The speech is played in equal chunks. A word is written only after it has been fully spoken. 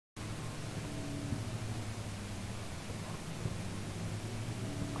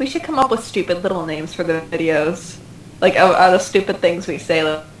We should come up with stupid little names for the videos. Like, out of stupid things we say,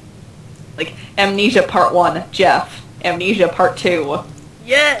 like Amnesia Part 1, Jeff. Amnesia Part 2,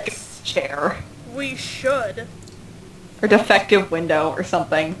 Yes! Chair. We should. Or Defective Window, or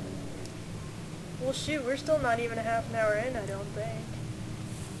something. Well, shoot, we're still not even a half an hour in, I don't think.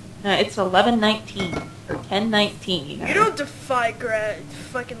 It's 11:19, or 10:19. You don't defy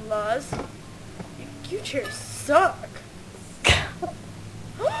fucking laws. You chairs suck.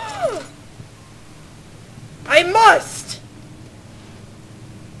 I must!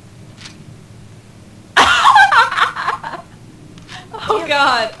 Oh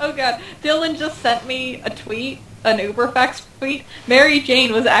god, oh god. Dylan just sent me a tweet, an Uberfax tweet. Mary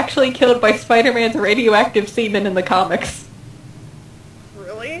Jane was actually killed by Spider-Man's radioactive semen in the comics.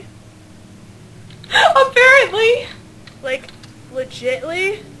 Really? Apparently! Like,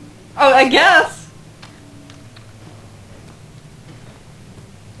 legitly? Oh, I guess!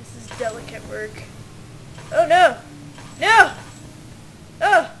 This is delicate work. Oh no! No!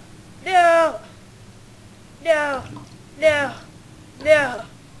 Oh! No! No! No! No!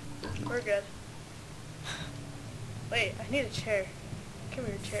 We're good. Wait, I need a chair. Come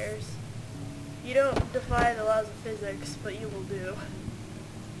here, chairs. You don't defy the laws of physics, but you will do.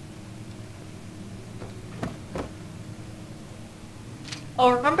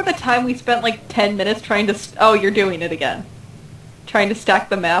 Oh, remember the time we spent like 10 minutes trying to oh, you're doing it again. Trying to stack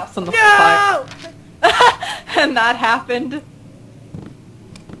the maps on the fire. And that happened.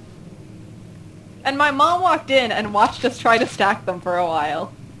 And my mom walked in and watched us try to stack them for a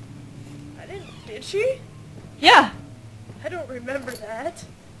while. I didn't... Did she? Yeah. I don't remember that.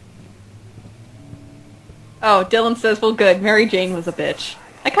 Oh, Dylan says, well good, Mary Jane was a bitch.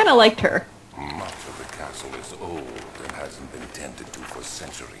 I kinda liked her. Much of the castle is old and hasn't been tended to for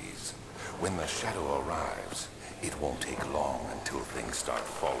centuries. When the shadow arrives, it won't take long until things start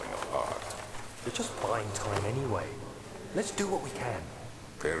falling apart. You're just buying time anyway. Let's do what we can.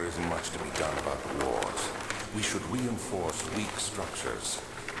 There isn't much to be done about the walls. We should reinforce weak structures.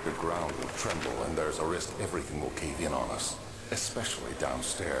 The ground will tremble and there's a risk everything will cave in on us, especially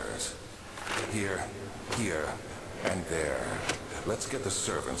downstairs. Here, and there. Let's get the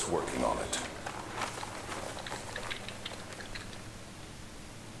servants working on it.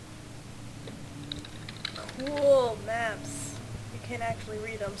 Cool maps. You can't actually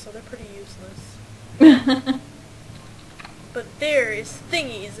read them, so they're pretty useless. But there is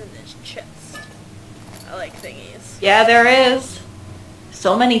thingies in this chest. I like thingies. Yeah, there is.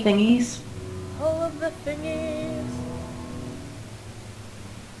 So many thingies. All of the thingies.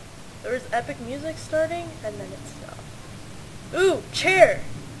 There was epic music starting, and then it stopped. Ooh, chair!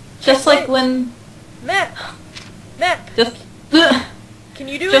 Just like when... Map! Map! Just... Can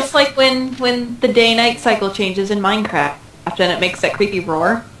you do it? Just like when the day-night cycle changes in Minecraft, and it makes that creepy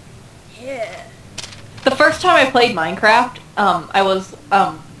roar. Yeah. The first time I played Minecraft, I was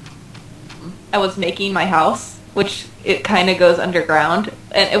making my house, which it kind of goes underground,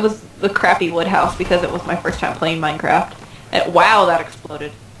 and it was the crappy wood house because it was my first time playing Minecraft. And wow, that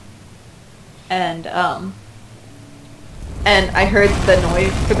exploded. And I heard the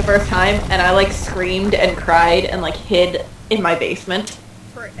noise for the first time, and I like screamed and cried and like hid in my basement.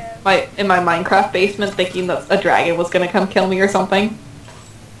 In my Minecraft basement, thinking that a dragon was gonna come kill me or something.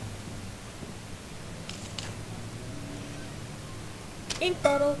 Ink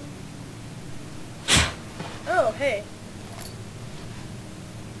bottle. Oh, hey.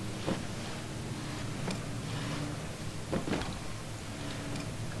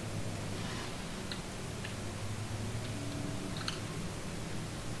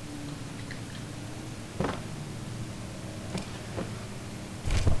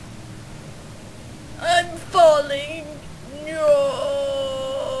 I'm falling. No.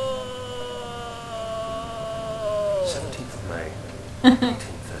 17th of May,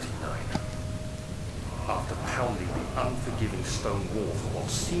 1839. After pounding the unforgiving stone wall for what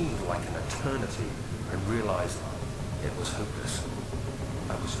seemed like an eternity, I realized it was hopeless.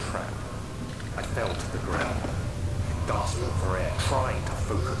 I was trapped. I fell to the ground, gasping for air, trying to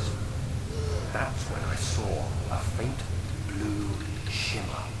focus. That's when I saw a faint blue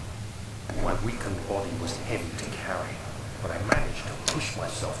shimmer. My weakened body was heavy to carry, but I managed to push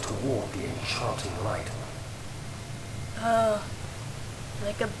myself toward the enchanting light. Oh,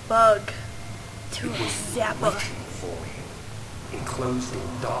 like a bug to It a was zapper. waiting for me. Enclosed in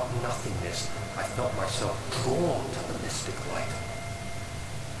dark nothingness, I felt myself drawn to the mystic light.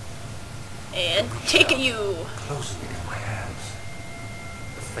 And take you. Closing it in my hands.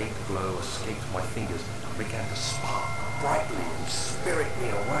 The faint glow escaped my fingers and began to spark brightly and spirit me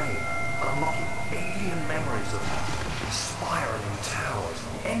away. unlocking alien memories of spiraling towers,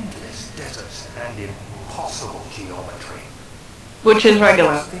 endless deserts, and impossible geometry. Which is The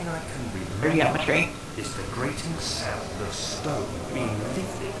regular last thing I can remember geometry. is the grating sound of stone being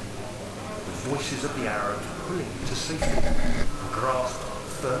lifted, the voices of the Arabs pulling me to safety, and grasped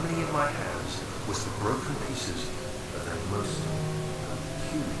firmly in my hands was the broken pieces of their most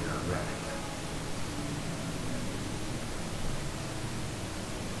peculiar relic.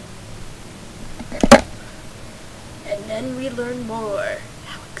 And then we learn more.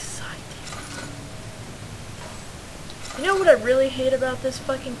 How exciting. You know what I really hate about this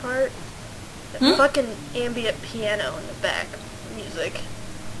fucking part? That fucking ambient piano in the back music.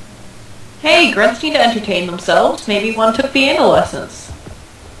 Hey, grunts need to entertain themselves. Maybe one took piano lessons.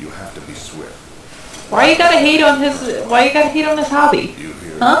 You have to be swift. Why you gotta hate on his? Why you gotta hate on his hobby? You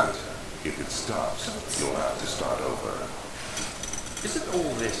hear Huh? that? If it stops, you'll have to start over. Isn't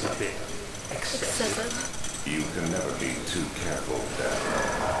all this a bit excessive? Excessive. You can never be too careful, Dad.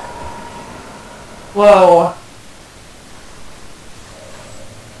 Whoa.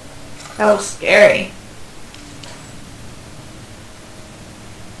 That was scary.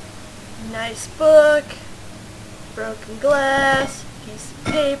 Nice book. Broken glass. Piece of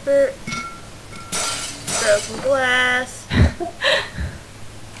paper. Broken glass.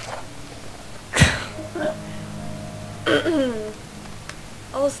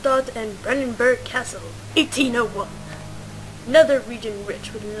 Allstadt and Brandenburg Castle, 1801. Another region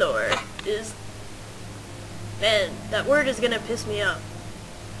rich with lore is... Man, that word is gonna piss me off.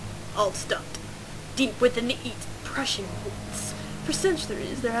 Allstadt, deep within the East Prussian woods. For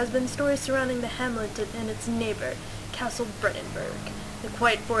centuries, there has been stories surrounding the hamlet and its neighbor, Castle Brandenburg. The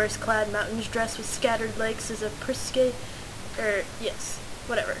quiet forest-clad mountains dressed with scattered lakes is a prisque... yes,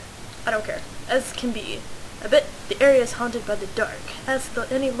 whatever. I don't care. As can be. I bet the area is haunted by the dark. Ask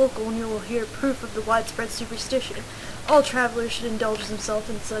any local and you will hear proof of the widespread superstition. All travelers should indulge themselves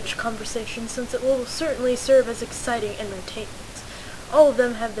in such conversation, since it will certainly serve as exciting entertainment. All of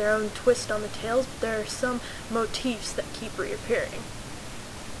them have their own twist on the tales, but there are some motifs that keep reappearing.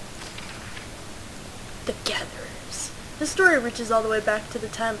 The Gatherers. The story reaches all the way back to the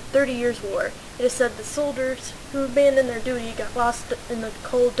time of 30 Years' War. It is said the soldiers who abandoned their duty, got lost in the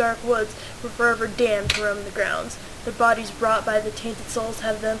cold, dark woods, were forever damned to roam the grounds. Their bodies wrought by the tainted souls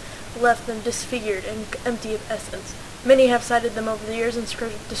have left them disfigured and empty of essence. Many have cited them over the years and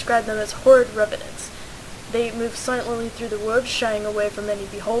described them as horrid revenants. They move silently through the woods, shying away from any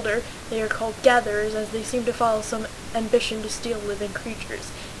beholder. They are called gatherers, as they seem to follow some ambition to steal living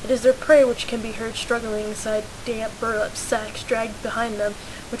creatures. It is their prey which can be heard struggling inside damp burlap sacks dragged behind them,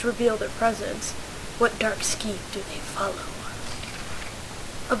 which reveal their presence. What dark scheme do they follow?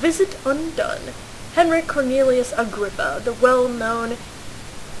 A Visit Undone. Henrik Cornelius Agrippa, the well-known...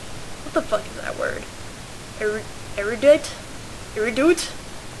 What the fuck is that word? Erudite? Erudite?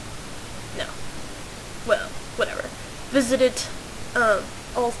 No. Well, whatever. Visited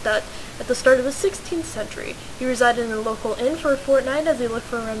Allstadt at the start of the 16th century. He resided in a local inn for a fortnight as he looked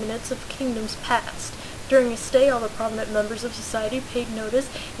for remnants of kingdoms past. During his stay, all the prominent members of society paid notice,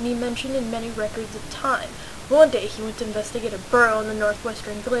 and he mentioned in many records of time. One day he went to investigate a burrow in the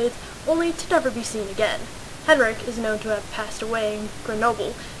northwestern glades, only to never be seen again. Henrik is known to have passed away in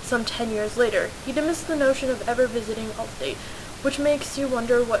Grenoble some 10 years later. He dismissed the notion of ever visiting Allstadt, which makes you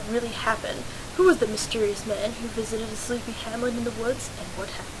wonder what really happened. Who was the mysterious man who visited a sleepy hamlet in the woods, and what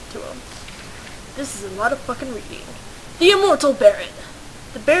happened to him? This is a lot of fucking reading. The Immortal Baron.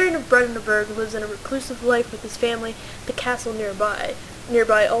 The Baron of Brandenburg lives in a reclusive life with his family, the castle nearby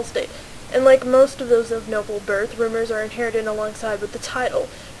Allstadt, and like most of those of noble birth, rumors are inherited alongside with the title.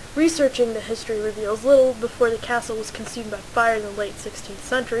 Researching the history reveals little. Before the castle was consumed by fire in the late 16th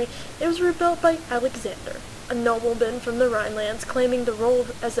century, it was rebuilt by Alexander, a nobleman from the Rhinelands, claiming the role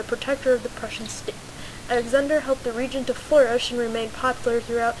as a protector of the Prussian state. Alexander helped the region to flourish and remained popular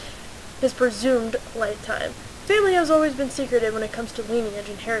throughout his presumed lifetime. Family has always been secretive when it comes to lineage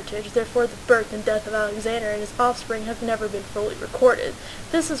and heritage, therefore the birth and death of Alexander and his offspring have never been fully recorded.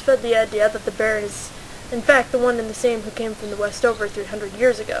 This has fed the idea that the Baron is, in fact, the one and the same who came from the west over 300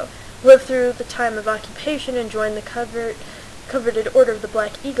 years ago, lived through the time of occupation, and joined the coveted Order of the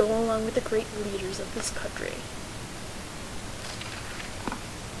Black Eagle along with the great leaders of this country.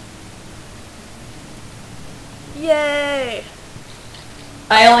 Yay!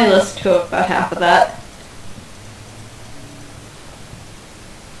 I only listened to about half of that.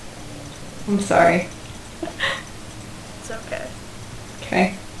 I'm sorry. It's okay.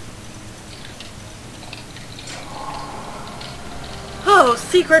 Okay. Oh,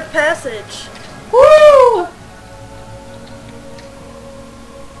 secret passage! Woo!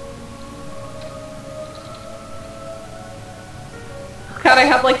 God, I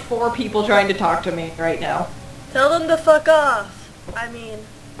have like 4 people trying to talk to me right now. Tell them to fuck off. I mean...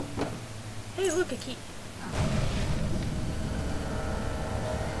 Hey, look, a key.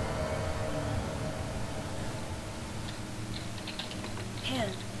 Man.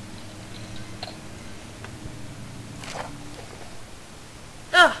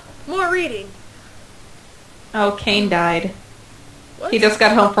 Ah, more reading. Oh, Kane died. What? He just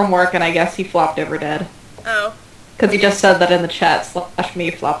got home from work and I guess he flopped over dead. Oh. Because he just said that in the chat,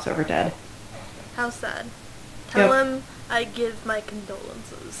 /me flops over dead. How sad. Tell him I give my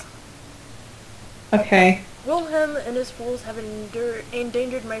condolences. Okay. Wilhelm and his fools have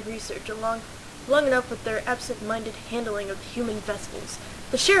endangered my research long enough with their absent-minded handling of the human vessels.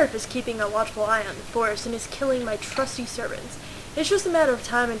 The sheriff is keeping a watchful eye on the forest and is killing my trusty servants. It's just a matter of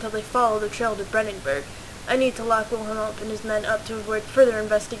time until they follow the trail to Brennenburg. I need to lock Wilhelm and his men up to avoid further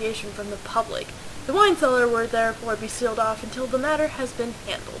investigation from the public. The wine cellar will therefore be sealed off until the matter has been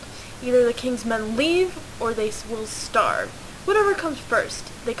handled. Either the king's men leave, or they will starve. Whatever comes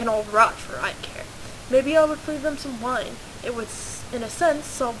first, they can all rot for I care. Maybe I would feed them some wine. It would, in a sense,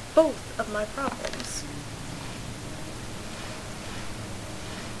 solve both of my problems.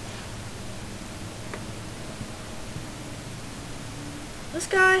 This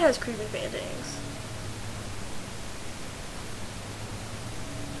guy has creepy paintings.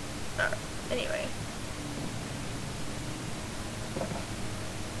 Anyway.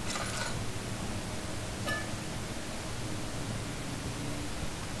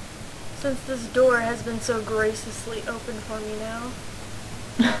 Since this door has been so graciously opened for me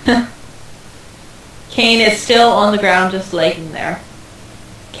now. Kane is still on the ground just laying there.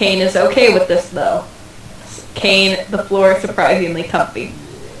 Kane is okay with this though. Kane, the floor is surprisingly comfy.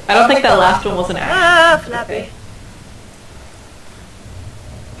 I don't think that last one was an action. Ah, Flappy. Okay.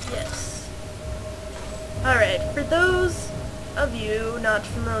 Yes. Alright, for those of you not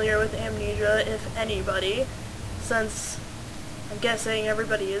familiar with Amnesia, if anybody, since I'm guessing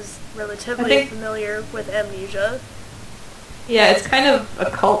everybody is relatively familiar with Amnesia. Yeah, it's kind of a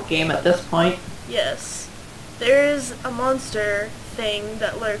cult game at this point. Yes. There's a monster thing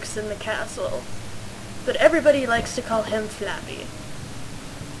that lurks in the castle, but everybody likes to call him Flappy.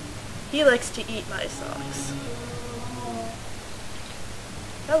 He likes to eat my socks.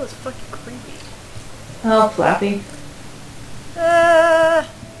 That was fucking creepy. Oh, Flappy.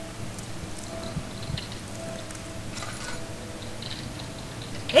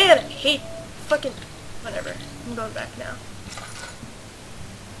 Man, I hate fucking... Whatever. I'm going back now.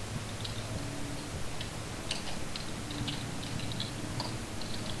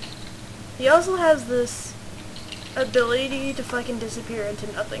 He also has this ability to fucking disappear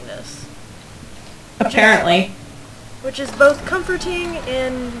into nothingness. Apparently. Which is both comforting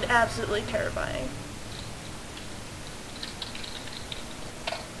and absolutely terrifying.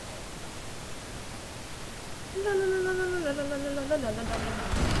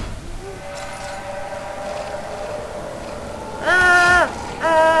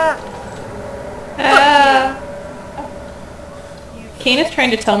 Kane is trying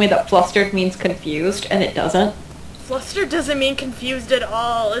to tell me that flustered means confused, and it doesn't. Flustered doesn't mean confused at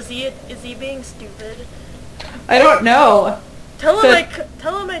all. Is he being stupid? I don't know. Tell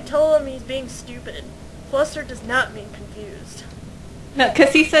him I told him he's being stupid. Flustered does not mean confused. No,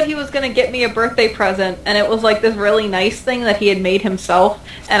 because he said he was going to get me a birthday present, and it was like this really nice thing that he had made himself,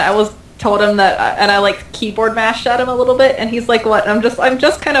 and I told him that, and I like keyboard mashed at him a little bit, and he's like, what? And I'm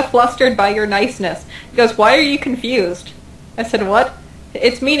just kind of flustered by your niceness. He goes, why are you confused? I said, what?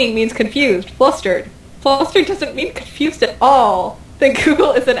 Its meaning means confused, flustered. Flustered doesn't mean confused at all. Then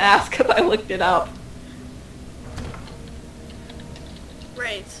Google is an ass because I looked it up.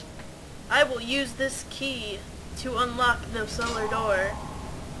 Right. I will use this key to unlock the cellar door,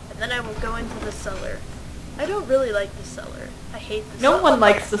 and then I will go into the cellar. I don't really like the cellar. I hate the cellar. No one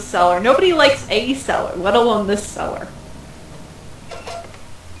likes the cellar. Nobody likes a cellar, let alone this cellar.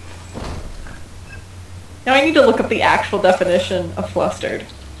 Now I need to look up the actual definition of flustered.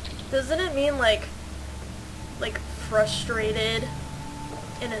 Doesn't it mean like frustrated,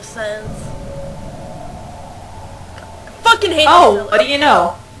 in a sense? I fucking hate the cellar. What do you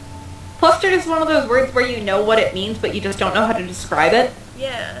know? Flustered is one of those words where you know what it means, but you just don't know how to describe it.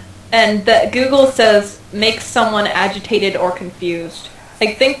 Yeah. And that Google says makes someone agitated or confused.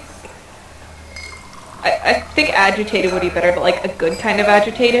 I think agitated would be better, but like a good kind of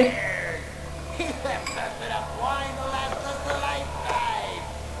agitated.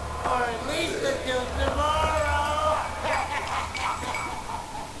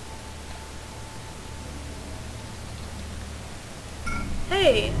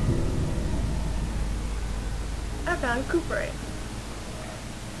 Hey! I found Cooperate.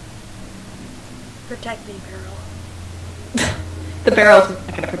 Protect me, Barrel. The barrel's not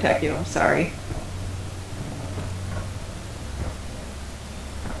going to protect you, I'm sorry.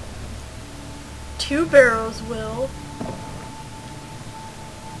 Two barrels will.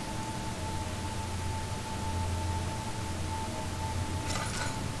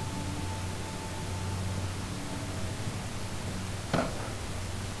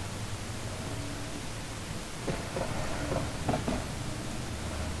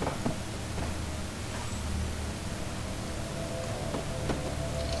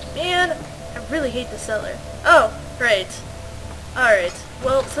 Man, I really hate the cellar. Oh, right. Alright,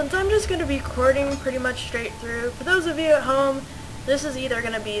 well, since I'm just going to be recording pretty much straight through, for those of you at home, this is either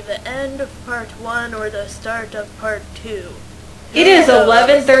going to be the end of part 1 or the start of part 2. It is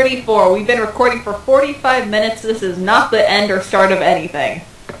 11:34. We've been recording for 45 minutes. This is not the end or start of anything.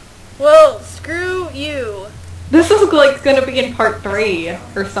 Well, screw you. This is like going to be in part 3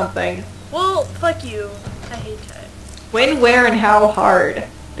 or something. Well, fuck you. I hate you. When, where, and how hard,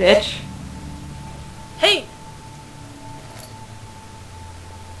 bitch. Hey!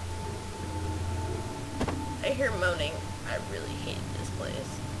 I hear moaning. I really hate this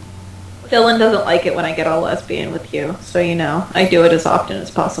place. Dylan doesn't like it when I get all lesbian with you, so you know, I do it as often as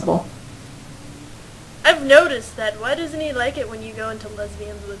possible. I've noticed that. Why doesn't he like it when you go into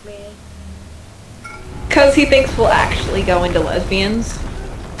lesbians with me? Because he thinks we'll actually go into lesbians.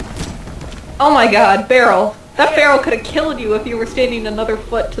 Oh my god, Barrel. That barrel could have killed you if you were standing another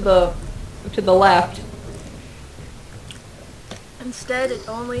foot to the left. Instead, it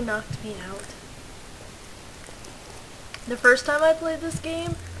only knocked me out. The first time I played this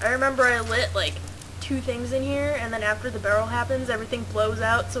game, I remember I lit like 2 things in here, and then after the barrel happens, everything blows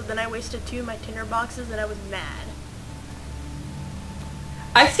out, so then I wasted 2 of my tinder boxes, and I was mad.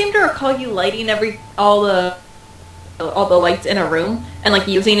 I seem to recall you lighting all the lights in a room, and like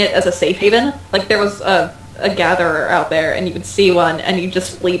using it as a safe haven. Like there was a gatherer out there, and you would see one, and you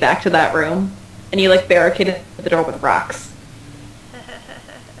just flee back to that room, and you like barricaded the door with rocks.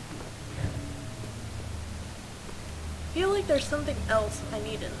 I feel like there's something else I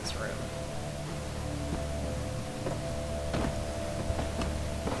need in this room.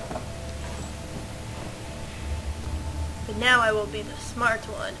 But now I will be the smart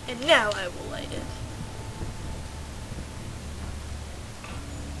one, and now I will light it.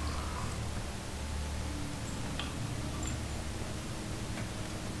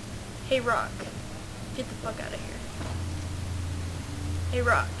 Hey Rock, get the fuck out of here. Hey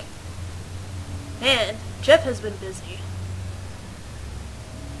Rock. Man, Jeff has been busy.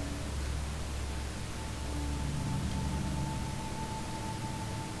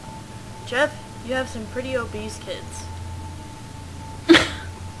 Jeff, you have some pretty obese kids.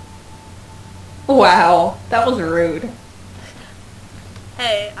 Wow, that was rude.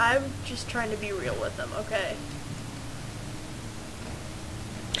 Hey, I'm just trying to be real with them, okay?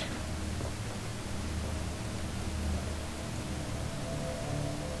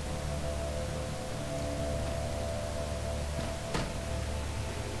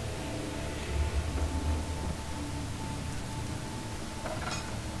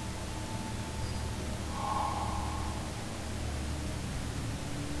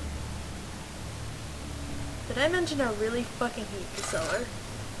 Did I mention I really fucking hate the cellar?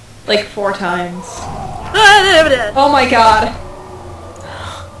 Like 4 times. Oh my god.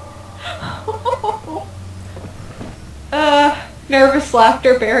 Nervous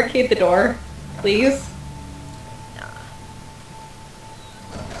laughter, barricade the door, please.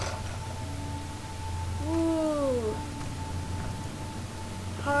 Ooh.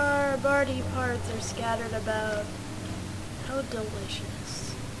 Barty parts are scattered about. How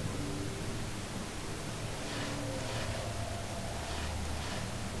delicious.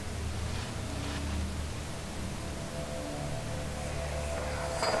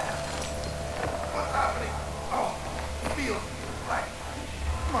 What's happening? Oh, it feels like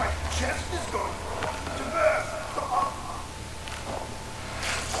my chest is going to burst.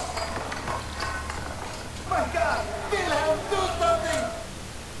 My God, Wilhelm, do something!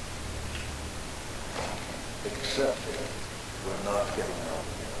 Except we're not getting out of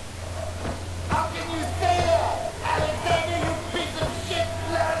here. How can you say that? Alexander, you piece of shit!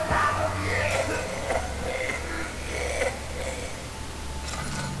 Let us out of here!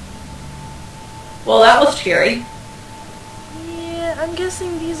 Well, that was cheery. Yeah, I'm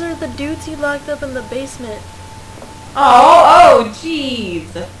guessing these are the dudes he locked up in the basement. Oh,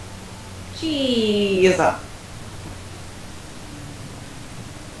 jeez. Jeez.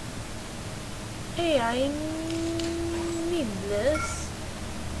 Hey, I need this.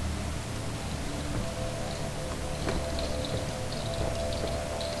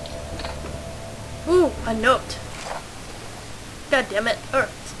 A note. God damn it. Alright.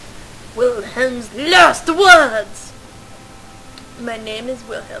 Wilhelm's last words! My name is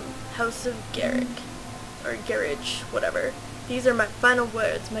Wilhelm, House of Garrick. Or Garage, whatever. These are my final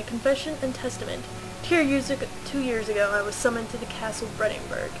words, my confession and testament. 2 years ago, I was summoned to the castle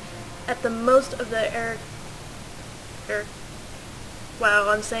Brenningburg. At the most of the Wow,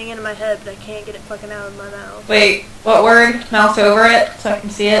 I'm saying it in my head, but I can't get it fucking out of my mouth. Wait, what word? Mouse over it so I can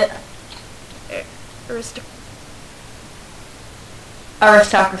see it.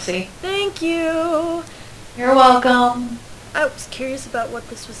 Aristocracy. Thank you! You're welcome. I was curious about what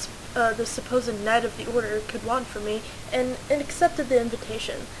this was, the supposed Knight of the Order could want from me, and accepted the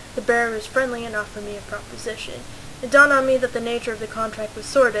invitation. The bearer was friendly and offered me a proposition. It dawned on me that the nature of the contract was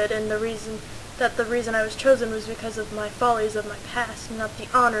sordid, and the reason I was chosen was because of my follies of my past, not the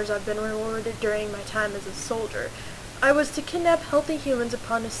honors I've been rewarded during my time as a soldier. I was to kidnap healthy humans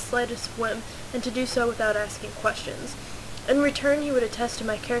upon his slightest whim, and to do so without asking questions. In return, he would attest to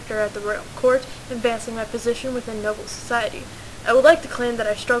my character at the royal court, advancing my position within noble society. I would like to claim that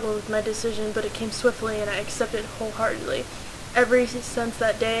I struggled with my decision, but it came swiftly, and I accepted it wholeheartedly. Ever since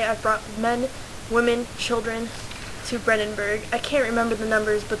that day, I've brought men, women, children to Brennenburg. I can't remember the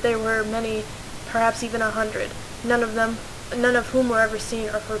numbers, but there were many, perhaps even 100, none of whom were ever seen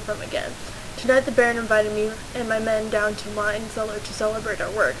or heard from again. Tonight the Baron invited me and my men down to wine cellar to celebrate our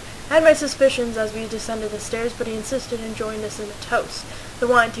work. I had my suspicions as we descended the stairs, but he insisted and joined us in the toast. The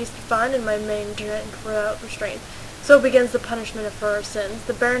wine tasted fine, and my men drank without restraint. So begins the punishment for our sins.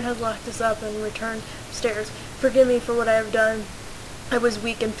 The Baron has locked us up and returned upstairs. Forgive me for what I have done. I was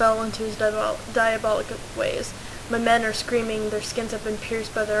weak and fell into his diabolical ways. My men are screaming, their skins have been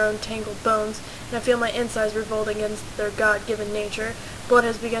pierced by their own tangled bones, and I feel my insides revolt against their God-given nature. Blood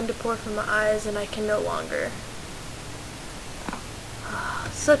has begun to pour from my eyes, and I can no longer.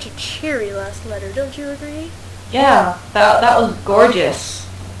 Such a cheery last letter, don't you agree? Yeah, that was gorgeous.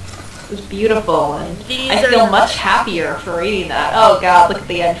 It was beautiful, and I feel much happier for reading that. Oh god, look at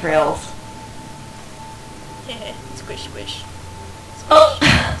the entrails. Squish, squish. Squish. Oh!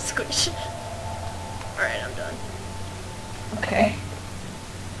 Squish. Alright, I'm done. Okay.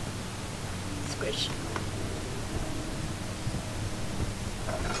 Squish.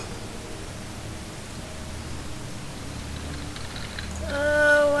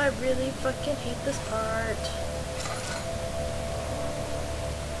 Oh, I really fucking hate this part.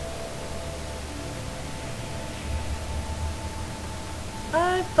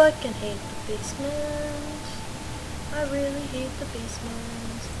 I fucking hate the basement. I really hate the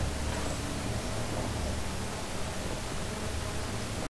basement.